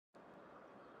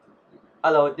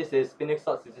Hello, this is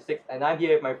Phoenix66 and I'm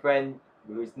here with my friend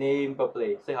who is named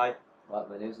Purpolé. Say hi. What?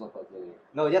 My name's not Purpolé.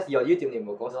 No, that's your YouTube name,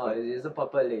 of course. No, it isn't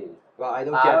Purpolé. Well, I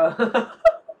don't care.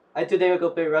 And today we're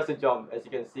going to play Wrestle Jump, as you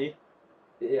can see.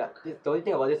 Yeah, the only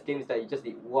thing about this game is that you just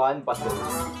need one button.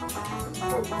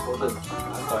 Oh, frozen.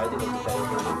 I'm sorry, I didn't notice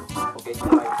that. Okay, fine,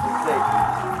 play.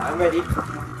 I'm ready.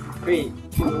 3,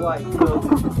 2, 1, go.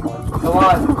 Come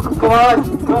on! Come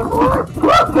on! Come on!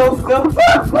 No! No!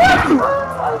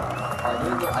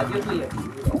 I didn't know you have to do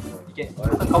that. You can.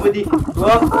 It's a comedy.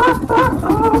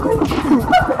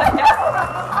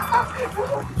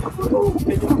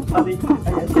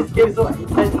 This game is so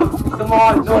intense. Come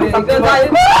on! No, you're gonna die!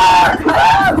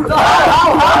 No!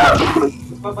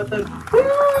 My button. This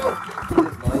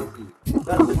is noisy.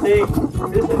 That's the thing.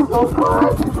 This is so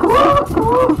fun. Come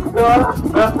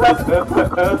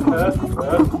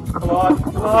on!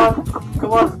 Come on!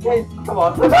 Come on! Guys! Come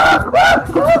on!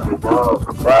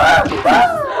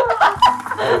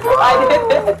 I did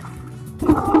it!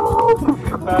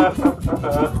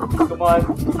 Come on!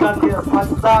 You can't get us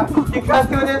unstuck! You can't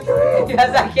do this to me!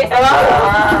 Yes, I can!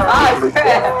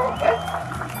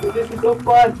 This is so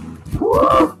fun!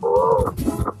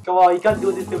 Come on, you can't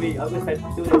do this to me. I'm gonna have to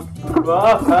do this.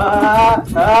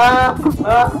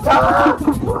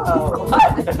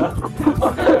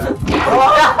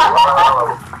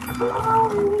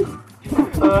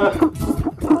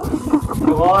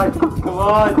 Come on, come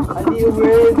on! I need to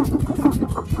win!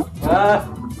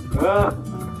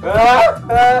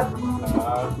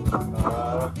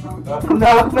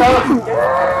 No, no!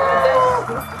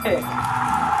 Yes!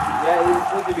 Yeah, it's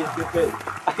supposed to be stupid.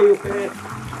 I win!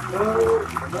 No!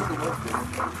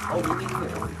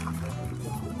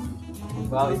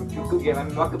 Well, it's a good game. I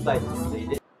mean, Markiplier so you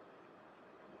did.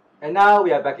 And now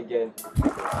we are back again.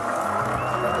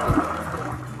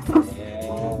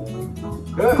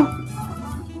 No!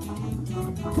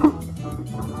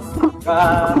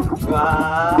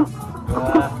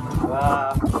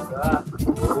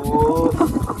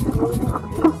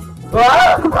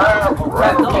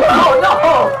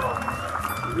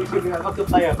 You should be a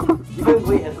Markiplier. Even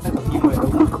Wade has a sense of humor.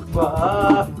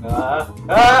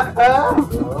 Yes!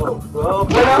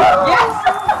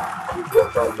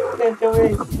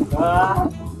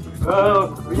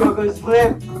 You're gonna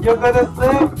slip! You're gonna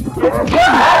slip! Yes!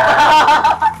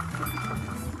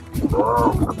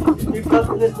 You got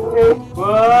this way!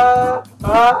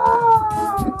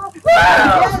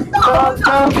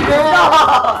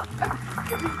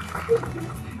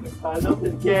 I love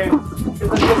this game! It's a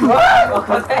good one!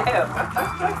 Oh, damn!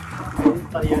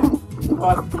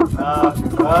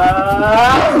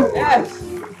 Yes!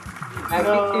 I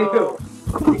kicked you!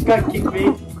 You can't kick me!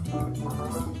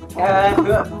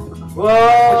 Whoa!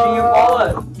 Pushing you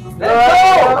forward! Let's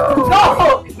go! No!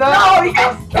 No!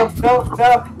 Yes! No!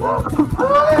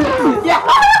 Yeah!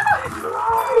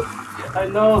 I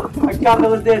know! I can't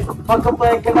lose this!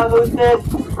 Markiplier cannot lose this!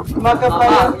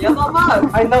 Markiplier! You're not Mark!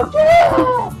 I know!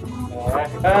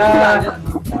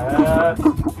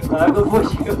 I will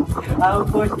push you! I will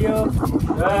push you!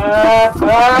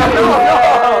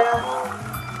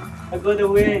 I'm gonna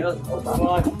win! Oh, come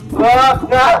on!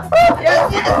 Yes!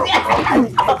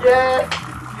 Yes!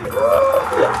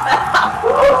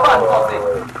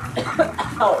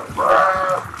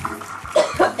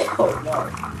 Oh no!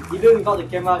 Even without the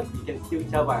camera, you can still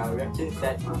tell by our reactions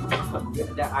that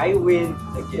I win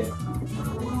again.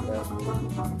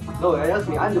 No, that's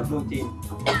me. I'm the blue team.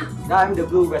 Now I'm the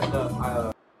blue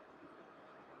wrestler.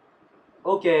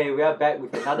 Okay, we are back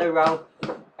with another round,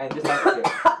 and this time again.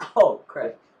 Oh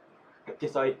crap! Okay,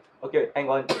 sorry. Okay, hang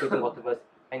on. Drink water first.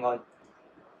 Hang on.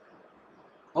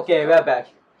 Okay, we are back.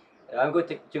 I'm going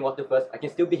to drink water first. I can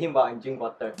still beat him while I'm drinking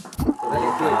water. So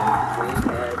let's do it.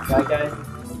 Bye guys.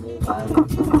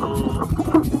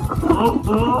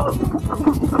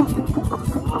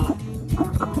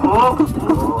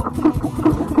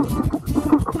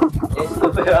 It's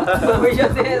stupid. We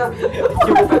just did it!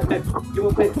 You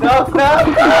move it. No!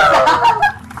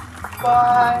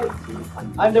 Bye!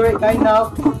 I'm the right guy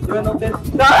now. You will notice.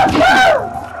 No!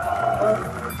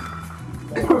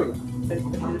 Let's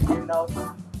finish this game now.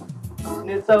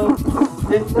 Nitso,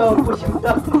 push him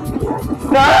down.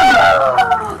 No!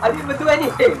 I didn't even do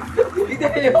anything! You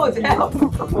did it yourself!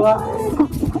 Why?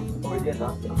 Oh, yeah,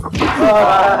 nothing.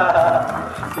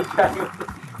 He's trying to...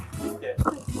 Okay.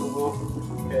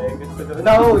 Okay, good.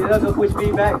 No, you're not gonna push me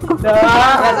back. No!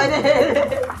 Yes, I did!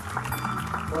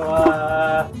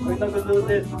 We're not gonna lose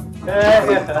this.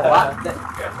 What?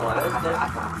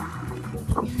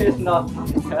 It's not.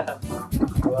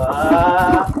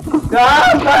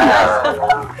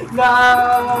 No!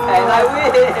 And I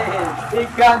win! He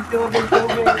can't do me to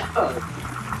me!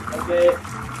 Okay.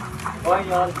 Going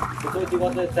on. The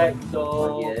 21 attack,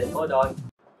 so Yes. hold on.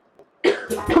 Okay,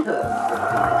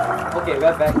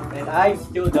 we're back. And I'm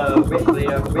still the red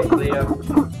player.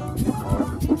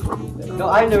 No,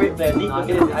 I'm the red player. Look at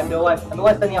this. I'm the one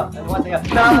standing up. No!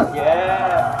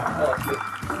 Yeah! Oh, shit.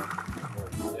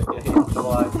 Come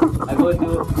on. I'm going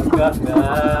to...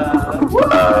 Woo!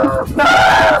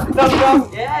 No!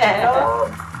 Yeah!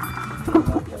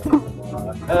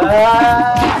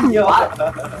 Yo!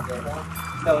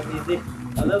 That was easy.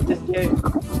 I love this game.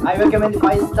 I recommend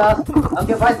 5 stars.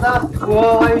 Okay, 5 stars.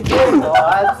 Whoa, what are you doing? Oh,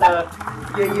 answer.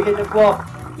 Yeah, you hit the ball.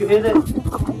 You hit it.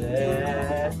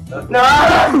 Yeah. No!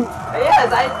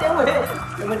 Yes, I still win!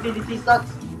 Human DDT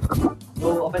sucks.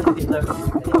 No offensive hitler.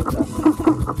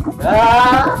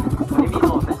 Ah! What do you mean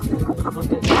no offensive? Look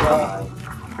at it.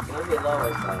 It'll be low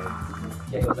as like...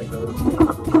 Yeah, it was like those.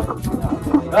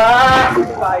 Ah!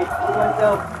 Why? To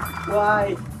myself.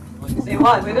 Why? Say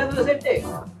what? We're gonna do the same thing.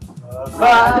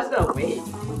 I'm just gonna wait.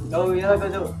 No, you're not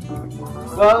gonna do.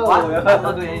 Whoa! What? I'm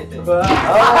not doing anything. Whoa. I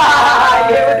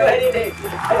didn't do anything. I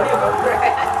didn't even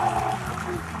press.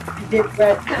 You did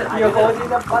press. You're holding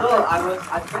the button. No,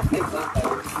 I pressed it once. I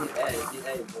was in the air.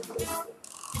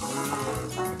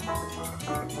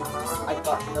 I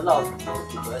got a lot of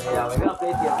But yeah, we're gonna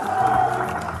play here.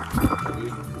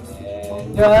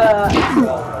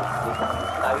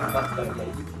 Diving buster.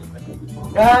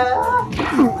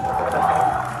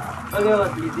 Okay, it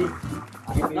was easy.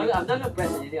 I'm not gonna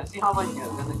press anything. I'll see how much you're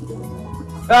gonna kill.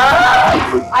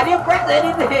 Ah! I didn't press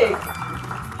anything!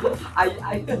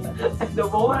 The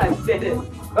moment I said it.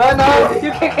 Oh no!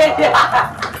 You can get it!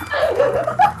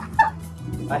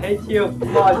 I hate you.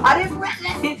 Come on. I didn't press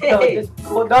anything! No, just,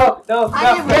 oh, no.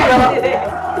 I didn't press anything!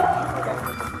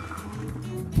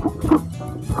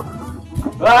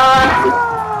 Ah!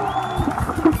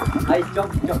 I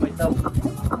jump myself.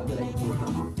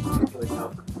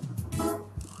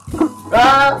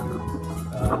 Ah!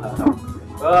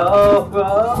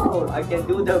 Whoa! I can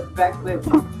do the backflip.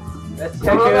 Let's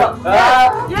check it out.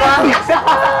 Ah! Yes!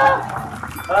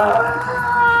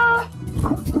 Ah!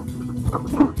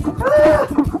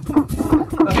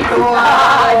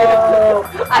 Wow!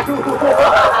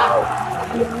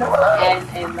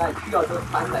 And like 3 of those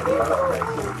times like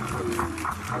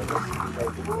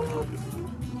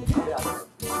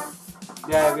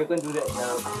Yeah, we're gonna do that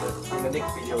in the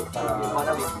next video. But why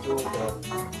don't we do the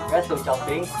wrestle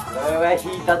jumping where he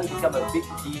doesn't become a big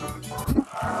G.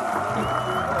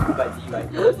 By D, right?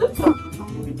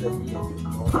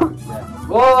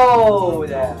 Whoa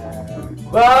there!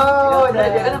 Whoa You're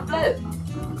there! gonna flip!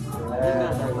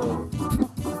 Yeah.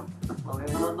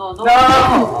 No!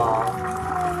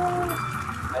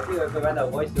 I think we're gonna run out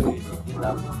of voice to use this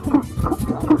now.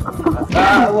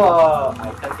 Ah, whoa! I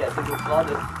can't get single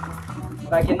flawless.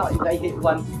 But I cannot if I hit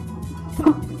once.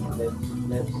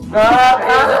 Let's.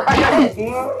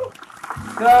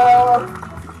 No!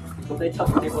 Go play top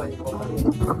table in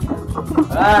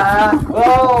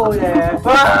whoa there!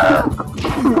 What?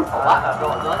 No,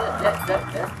 that's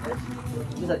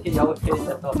Just a kid, y'all would finish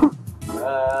that off.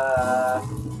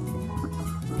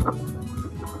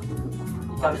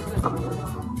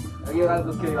 You're gonna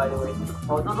go kill you either way.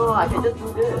 Oh no, I can just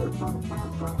do this.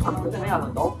 Look at me, I'm a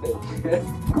dolphin.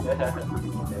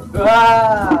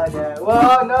 Yeah.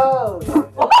 Whoa, no!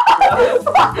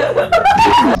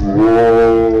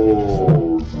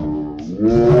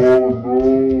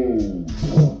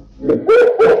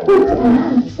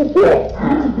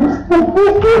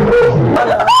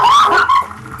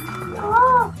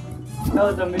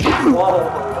 No, the mission. Whoa!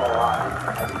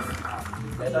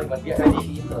 You must get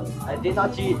ready. I did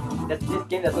not cheat. This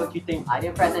game there's no cheating. I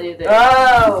didn't press anything.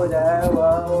 Oh, there,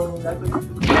 whoa.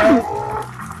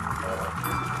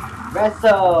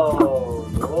 Wrestle.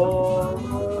 Whoa.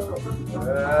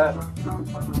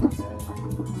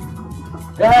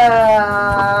 No.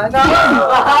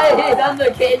 It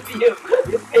undercates you.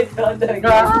 It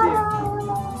undercates you.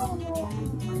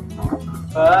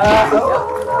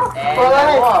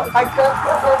 And I can't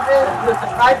put this.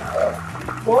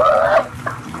 What?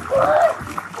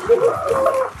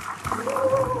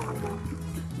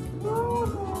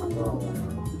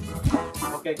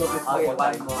 Okay, go this Okay, one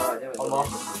one more. more. One more.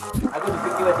 I'm going to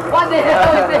pick you as a What the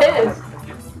hell is this?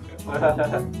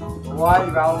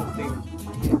 One round thing.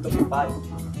 It's gonna be fun.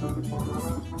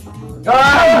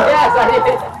 Yes, I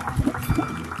did.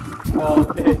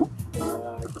 Okay.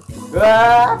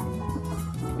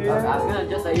 I'm gonna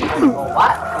just let you know.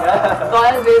 What? Yeah.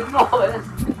 No, that's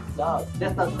dumb. No,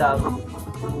 that's not dumb.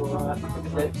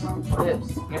 Flips.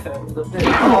 Flips. The flip.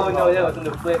 Oh no, that wasn't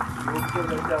the flip. You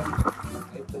kill yourself.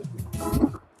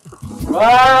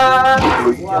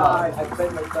 Why? Why? I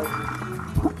bent myself.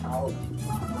 Ouch.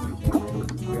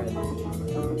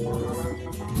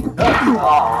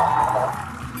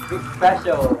 Big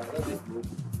special.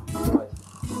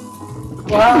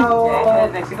 Wow. Yeah,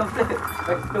 Mexican flip.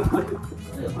 Mexican flip.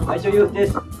 I should use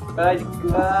this. I'm just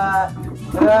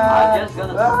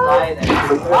gonna slide and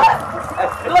what?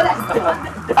 No, that's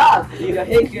dumb. You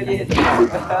hit the Oh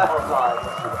god.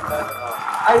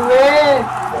 I win!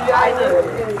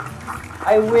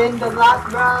 I win the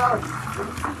last round.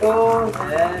 Oh,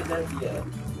 And that's the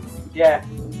end. yeah.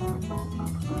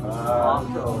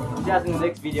 Outro. See you guys in the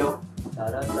next video. Da,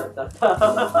 da, da, da, da.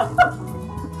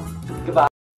 Goodbye.